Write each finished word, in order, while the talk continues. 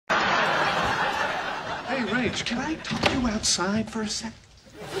Hey, Rach, can I talk to you outside for a sec?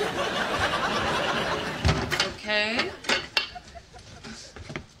 Okay.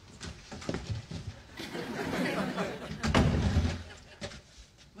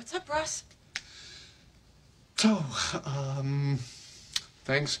 What's up, Russ? So,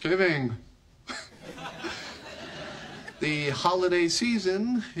 Thanksgiving. The holiday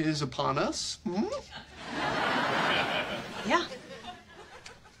season is upon us. Hmm? Yeah.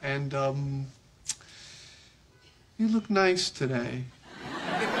 And, you look nice today.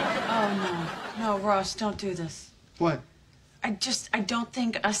 Oh, no. No, Ross, don't do this. What? I don't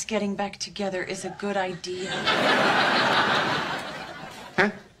think us getting back together is a good idea.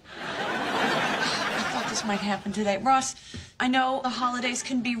 Huh? I thought this might happen today. Ross, I know the holidays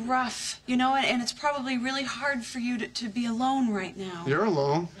can be rough, you know, and it's probably really hard for you to be alone right now. You're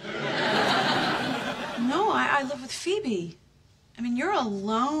alone. No, I live with Phoebe. I mean, you're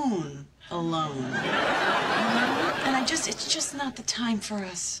alone. Alone. And it's just not the time for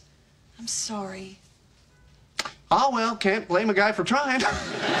us. I'm sorry. Oh, well, can't blame a guy for trying. Okay,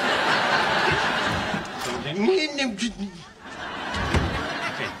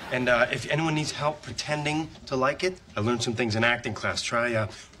 and if anyone needs help pretending to like it, I learned some things in acting class. Try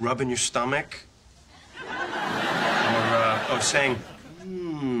rubbing your stomach. Or saying,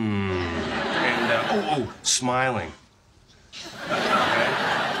 And, smiling. Okay?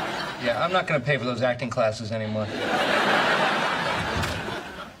 Yeah, I'm not going to pay for those acting classes anymore.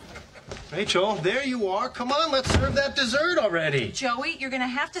 Rachel, there you are. Come on, let's serve that dessert already. Joey, you're gonna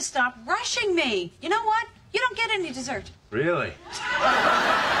have to stop rushing me. You know what? You don't get any dessert. Really?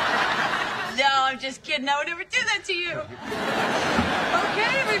 No, I'm just kidding. I would never do that to you.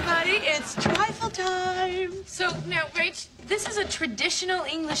 Okay, everybody, it's trifle time. So, now, Rach, this is a traditional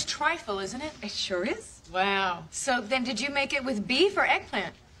English trifle, isn't it? It sure is. Wow. So then did you make it with beef or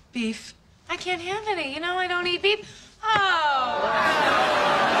eggplant? Beef. I can't have any. You know, I don't eat beef. Oh.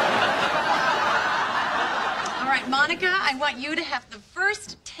 All right, Monica, I want you to have the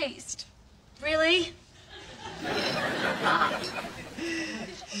first taste. Really?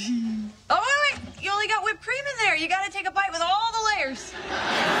 Oh, wait. You only got whipped cream in there. You got to take a bite with all the layers.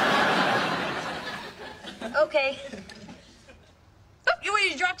 Okay. Oh,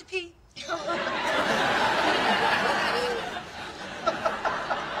 you dropped a pea.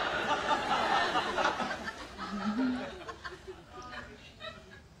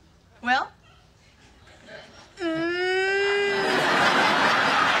 Well?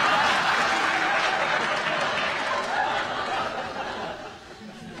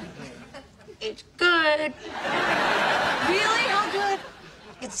 It's good. Really? How good?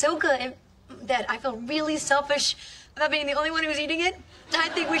 It's so good that I feel really selfish about being the only one who's eating it. I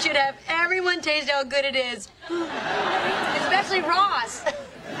think we should have everyone taste how good it is. Especially Ross.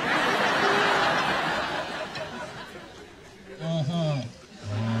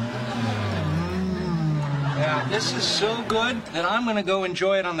 Yeah, this is so good that I'm going to go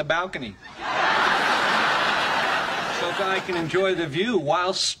enjoy it on the balcony. So that I can enjoy the view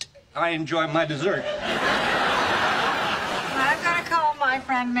whilst I enjoy my dessert. I've got to call my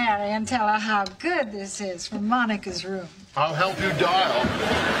friend Mary and tell her how good this is from Monica's room. I'll help you dial.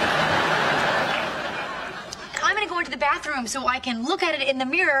 I'm going to go into the bathroom so I can look at it in the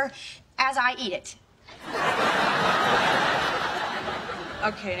mirror as I eat it.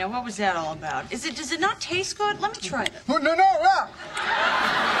 Okay, now what was that all about? Does it not taste good? Let me try it. No, yeah.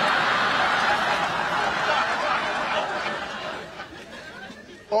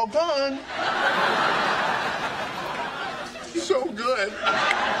 All done. So good.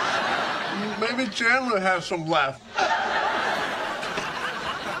 Maybe Chandler has some left.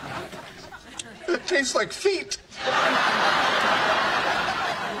 It tastes like feet.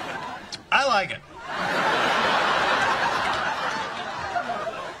 I like it.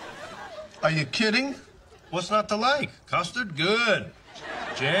 Are you kidding? What's not to like? Custard, good.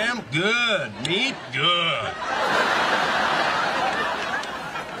 Jam, good. Meat, good.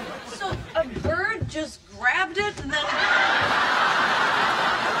 So a bird just grabbed it and then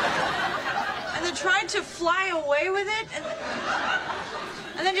tried to fly away with it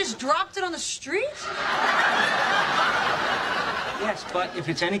and then just dropped it on the street? Yes, but if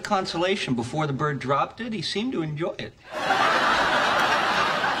it's any consolation, before the bird dropped it, he seemed to enjoy it.